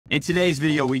In today's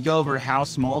video, we go over how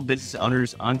small business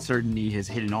owners' uncertainty has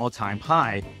hit an all-time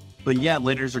high, but yet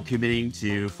lenders are committing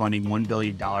to funding $1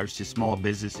 billion to small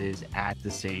businesses at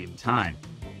the same time.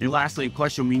 And lastly, a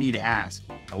question we need to ask: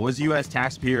 was U.S.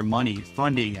 taxpayer money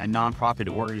funding a nonprofit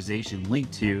organization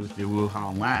linked to the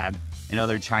Wuhan lab and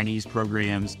other Chinese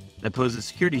programs that pose a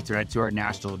security threat to our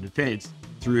national defense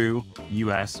through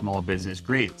U.S. small business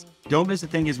grants? Don't miss a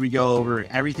thing as we go over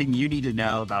everything you need to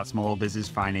know about small business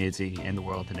financing in the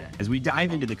world today. As we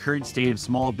dive into the current state of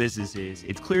small businesses,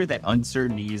 it's clear that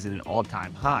uncertainty is at an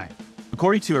all-time high.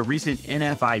 According to a recent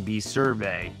NFIB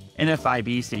survey,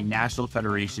 NFIB is a National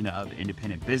Federation of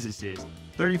Independent Businesses,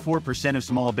 34% of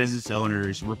small business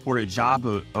owners reported job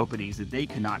openings that they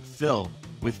could not fill,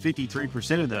 with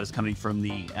 53% of those coming from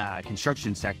the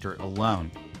construction sector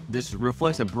alone. This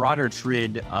reflects a broader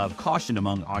trend of caution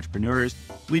among entrepreneurs,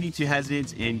 leading to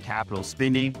hesitance in capital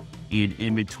spending and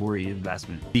inventory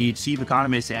investment. The chief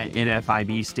economist at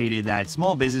NFIB stated that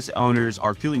small business owners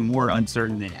are feeling more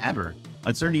uncertain than ever.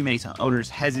 Uncertainty makes owners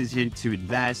hesitant to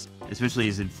invest, especially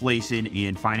as inflation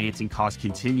and financing costs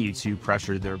continue to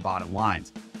pressure their bottom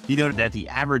lines. He noted that the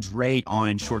average rate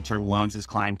on short-term loans has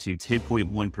climbed to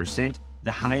 10.1%,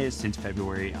 the highest since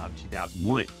February of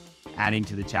 2001. Adding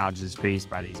to the challenges faced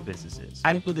by these businesses.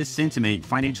 Adding to this sentiment,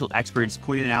 financial experts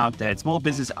pointed out that small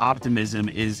business optimism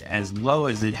is as low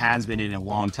as it has been in a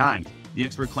long time. The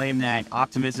expert claimed that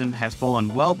optimism has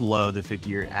fallen well below the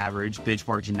 50-year average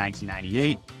benchmarked in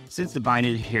 1998 since the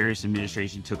Biden-Harris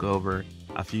administration took over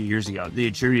a few years ago. They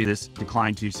attributed this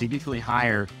decline to significantly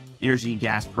higher energy and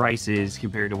gas prices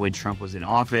compared to when Trump was in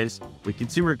office, with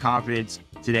consumer confidence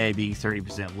today being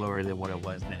 30% lower than what it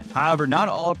was then. However, not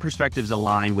all perspectives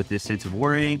align with this sense of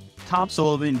worrying. Tom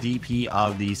Sullivan, VP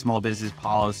of the Small Business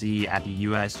Policy at the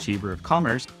U.S. Chamber of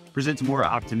Commerce, presents a more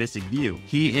optimistic view.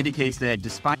 He indicates that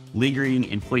despite lingering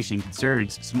inflation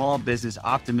concerns, small business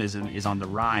optimism is on the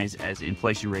rise as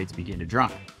inflation rates begin to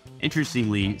drop.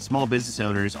 Interestingly, small business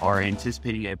owners are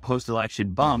anticipating a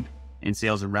post-election bump in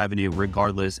sales and revenue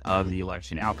regardless of the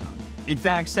election outcome. In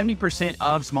fact, 70%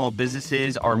 of small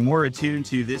businesses are more attuned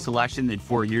to this election than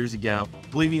 4 years ago,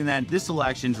 believing that this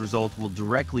election's results will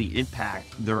directly impact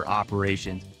their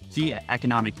operations. Key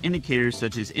economic indicators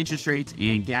such as interest rates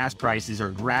and gas prices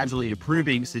are gradually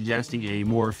improving, suggesting a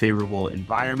more favorable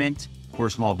environment for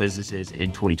small businesses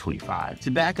in 2025.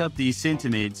 To back up these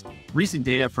sentiments, recent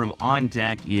data from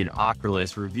OnDeck and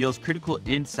Oculus reveals critical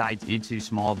insights into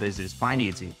small business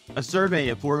financing. A survey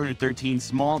of 413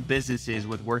 small businesses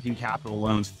with working capital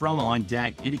loans from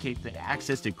OnDeck indicates that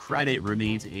access to credit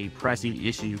remains a pressing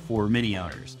issue for many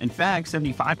owners. In fact,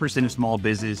 75% of small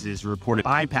businesses reported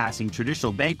bypassing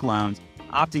traditional bank loans,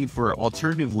 opting for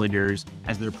alternative lenders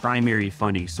as their primary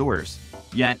funding source.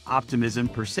 Yet optimism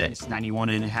persists.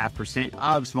 91.5%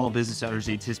 of small business owners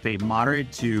anticipate moderate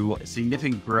to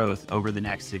significant growth over the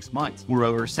next 6 months.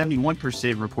 Moreover,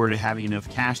 71% reported having enough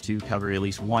cash to cover at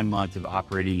least 1 month of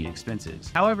operating expenses.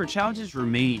 However, challenges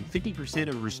remain. 50%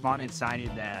 of respondents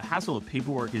cited that hassle of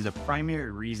paperwork is a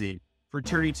primary reason for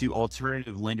turning to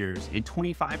alternative lenders, and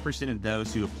 25% of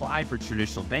those who applied for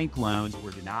traditional bank loans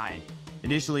were denied.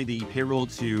 Additionally, the payroll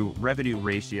to revenue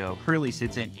ratio currently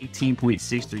sits at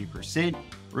 18.63%,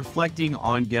 reflecting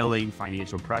ongoing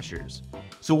financial pressures.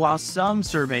 So while some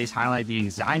surveys highlight the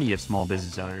anxiety of small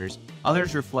business owners,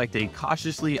 others reflect a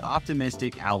cautiously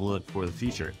optimistic outlook for the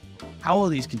future. How will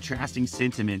these contrasting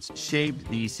sentiments shape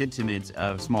the sentiments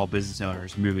of small business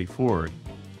owners moving forward?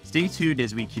 Stay tuned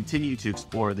as we continue to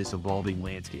explore this evolving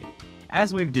landscape.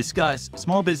 As we've discussed,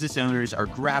 small business owners are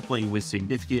grappling with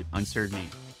significant uncertainty.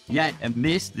 Yet,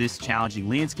 amidst this challenging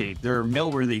landscape, there are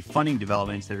noteworthy funding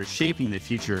developments that are shaping the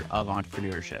future of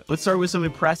entrepreneurship. Let's start with some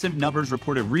impressive numbers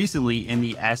reported recently in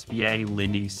the SBA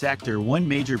lending sector. One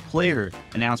major player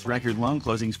announced record loan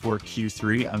closings for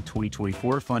Q3 of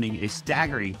 2024, funding a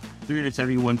staggering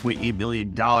 $371.8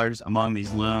 million. Among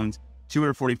these loans,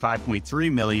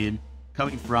 $245.3 million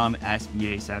coming from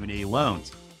SBA 7A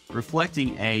loans,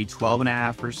 reflecting a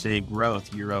 12.5%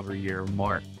 growth year-over-year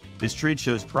mark. This trend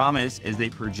shows promise as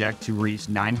they project to reach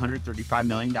 $935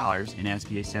 million in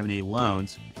SBA 7A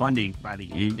loans funding by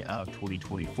the end of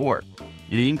 2024,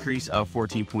 an increase of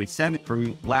 14.7%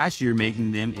 from last year,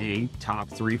 making them a top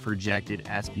 3 projected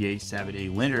SBA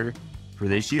 7A lender for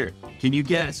this year. Can you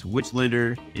guess which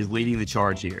lender is leading the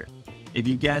charge here? If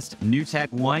you guessed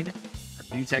Newtek One,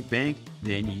 Newtek Bank,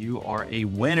 then you are a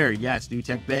winner. Yes,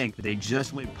 Newtek Bank. They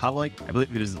just went public. I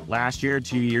believe it was last year,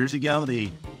 2 years ago.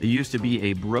 They used to be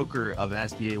a broker of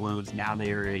SBA loans. Now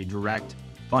they are a direct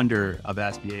funder of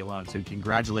SBA loans. So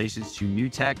congratulations to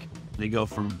Newtek. They go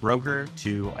from broker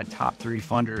to a top 3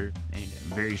 funder in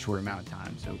a very short amount of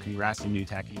time. So congrats to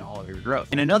Newtek and all of your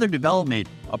growth. In another development,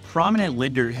 a prominent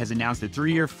lender has announced a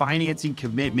 3-year financing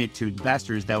commitment to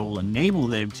investors that will enable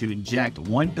them to inject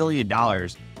 $1 billion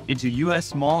into U.S.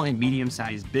 small and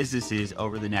medium-sized businesses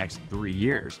over the next 3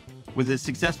 years. With a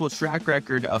successful track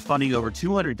record of funding over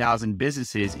 200,000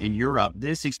 businesses in Europe,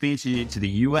 this expansion into the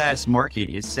U.S. market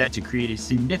is set to create a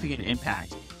significant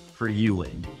impact for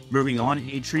ULIN. Moving on,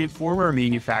 a transformer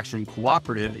manufacturing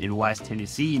cooperative in West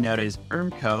Tennessee known as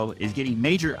ERMCO is getting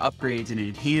major upgrades and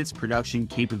enhanced production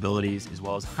capabilities, as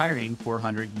well as hiring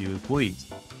 400 new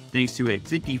employees, thanks to a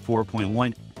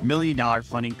 $54.1 million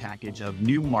funding package of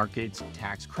new markets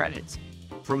tax credits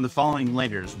from the following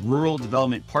lenders: Rural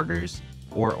Development Partners,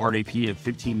 or RDP, of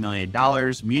 $15 million,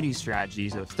 Muni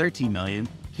Strategies of $13 million,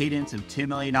 Cadence of $10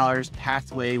 million,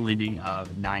 Pathway Lending of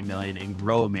 $9 million, and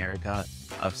Grow America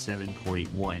of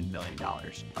 $7.1 million.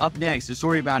 Up next, a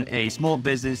story about a small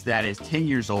business that is 10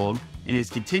 years old and has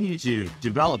continued to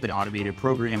develop an automated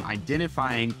program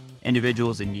identifying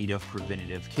individuals in need of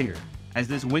preventative care. As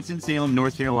this Winston-Salem,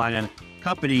 North Carolina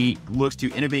company looks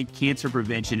to innovate cancer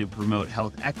prevention and promote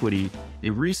health equity, they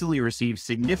recently received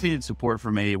significant support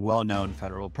from a well-known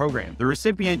federal program. The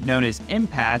recipient, known as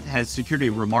Empath, has secured a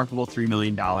remarkable $3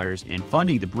 million in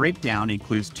funding. The breakdown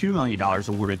includes $2 million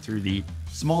awarded through the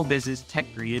Small Business Tech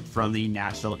Grant from the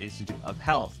National Institute of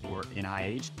Health, or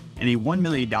NIH, and a $1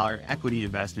 million equity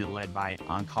investment led by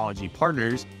Oncology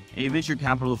Partners, a venture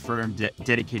capital firm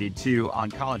dedicated to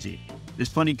oncology. This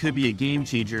funding could be a game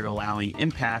changer, allowing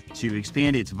Empath to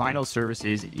expand its vital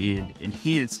services and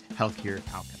enhance healthcare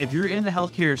outcomes. If you're in the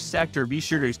healthcare sector, be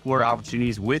sure to explore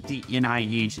opportunities with the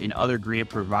NIH and other grant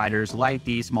providers like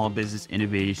the Small Business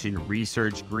Innovation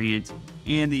Research Grant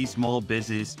and the Small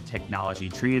Business Technology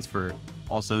Transfer,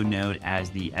 also known as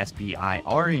the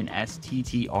SBIR and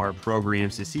STTR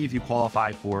programs, to see if you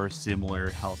qualify for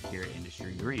similar healthcare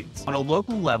industry grants. On a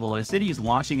local level, a city is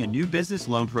launching a new business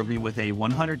loan program with a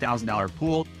 $100,000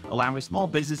 pool, allowing small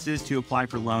businesses to apply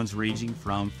for loans ranging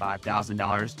from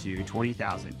 $5,000 to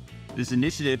 $20,000. This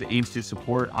initiative aims to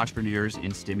support entrepreneurs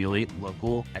and stimulate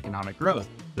local economic growth.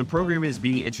 The program is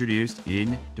being introduced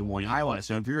in Des Moines, Iowa.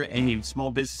 So if you're a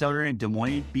small business owner in Des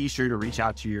Moines, be sure to reach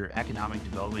out to your Economic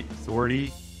Development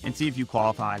Authority and see if you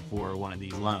qualify for one of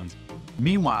these loans.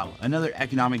 Meanwhile, another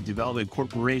economic development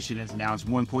corporation has announced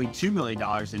 $1.2 million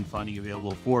in funding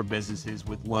available for businesses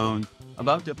with loans of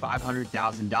up to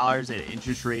 $500,000 at an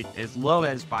interest rate as low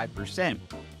as 5%.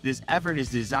 This effort is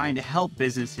designed to help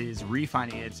businesses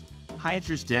refinance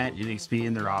high-interest debt and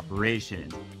expand their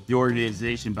operations. The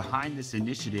organization behind this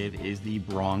initiative is the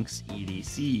Bronx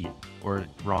EDC, or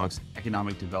Bronx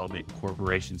Economic Development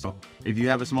Corporation. So if you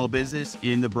have a small business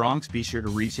in the Bronx, be sure to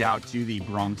reach out to the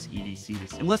Bronx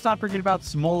EDC. And let's not forget about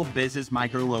small business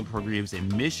microloan programs in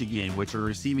Michigan, which are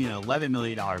receiving an $11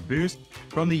 million boost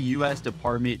from the U.S.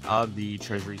 Department of the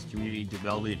Treasury's Community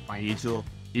Development Financial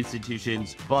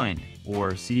Institutions Fund,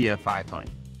 or CDFI Fund.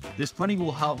 This funding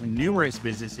will help numerous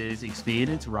businesses expand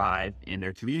and thrive in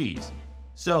their communities.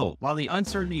 So, while the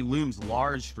uncertainty looms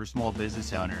large for small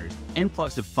business owners,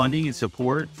 influx of funding and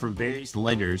support from various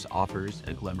lenders offers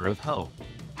a glimmer of hope.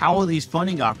 How will these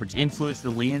funding opportunities influence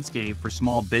the landscape for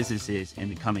small businesses in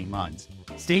the coming months?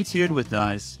 Stay tuned with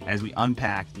us as we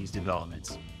unpack these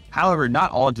developments. However,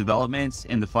 not all developments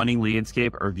in the funding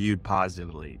landscape are viewed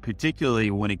positively, particularly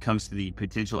when it comes to the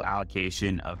potential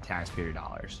allocation of taxpayer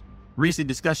dollars. Recent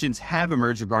discussions have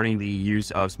emerged regarding the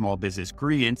use of small business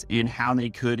grants and how they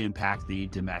could impact the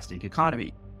domestic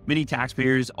economy. Many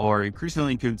taxpayers are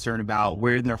increasingly concerned about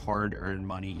where their hard-earned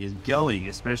money is going,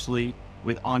 especially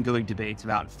with ongoing debates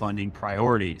about funding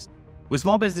priorities. With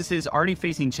small businesses already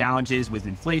facing challenges with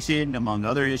inflation, among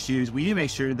other issues, we need to make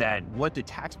sure that what the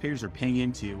taxpayers are paying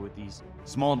into with these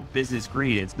small business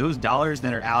grants, those dollars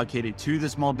that are allocated to the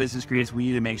small business grants, we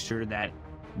need to make sure that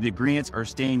the grants are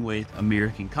staying with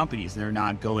American companies. They're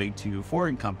not going to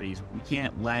foreign companies. We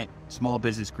can't let small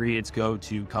business grants go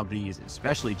to companies,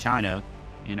 especially China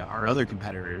and our other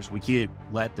competitors. We can't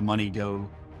let the money go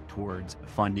towards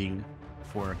funding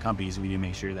foreign companies. We need to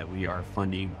make sure that we are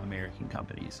funding American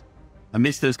companies.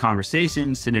 Amidst those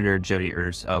conversations, Senator Jody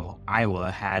Ernst of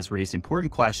Iowa has raised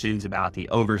important questions about the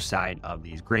oversight of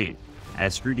these grants.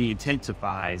 As scrutiny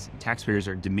intensifies, taxpayers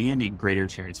are demanding greater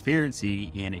transparency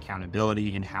and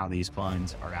accountability in how these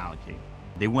funds are allocated.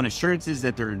 They want assurances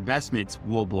that their investments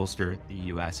will bolster the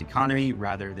U.S. economy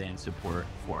rather than support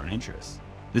foreign interests.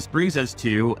 This brings us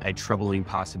to a troubling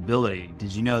possibility.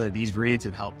 Did you know that these grants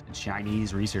have helped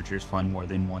Chinese researchers fund more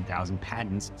than 1,000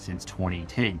 patents since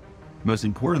 2010? Most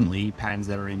importantly, patents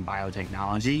that are in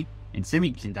biotechnology and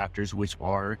semiconductors, which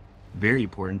are very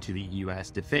important to the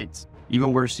U.S. defense.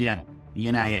 Even worse yet, the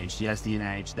NIH, yes, the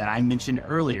NIH that I mentioned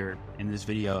earlier in this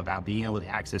video about being able to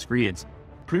access grants,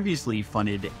 previously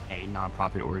funded a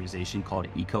nonprofit organization called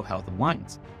EcoHealth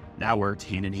Alliance that worked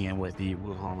hand in hand with the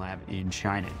Wuhan lab in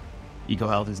China.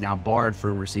 EcoHealth is now barred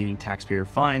from receiving taxpayer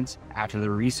funds after the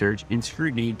research and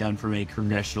scrutiny done from a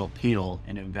congressional panel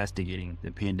in investigating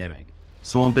the pandemic.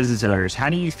 Small business owners, how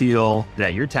do you feel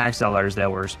that your tax dollars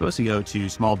that were supposed to go to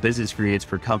small business grants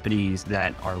for companies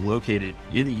that are located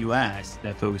in the U.S.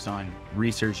 that focus on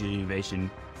research and innovation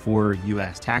for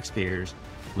U.S. taxpayers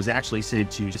was actually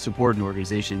sent to support an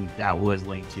organization that was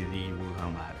linked to the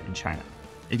Wuhan lab in China?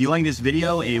 If you like this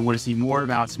video and want to see more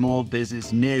about small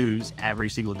business news every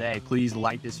single day, please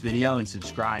like this video and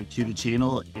subscribe to the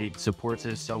channel. It supports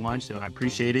us so much, so I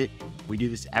appreciate it. We do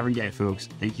this every day, folks.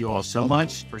 Thank you all so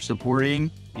much for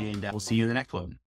supporting, and we'll see you in the next one.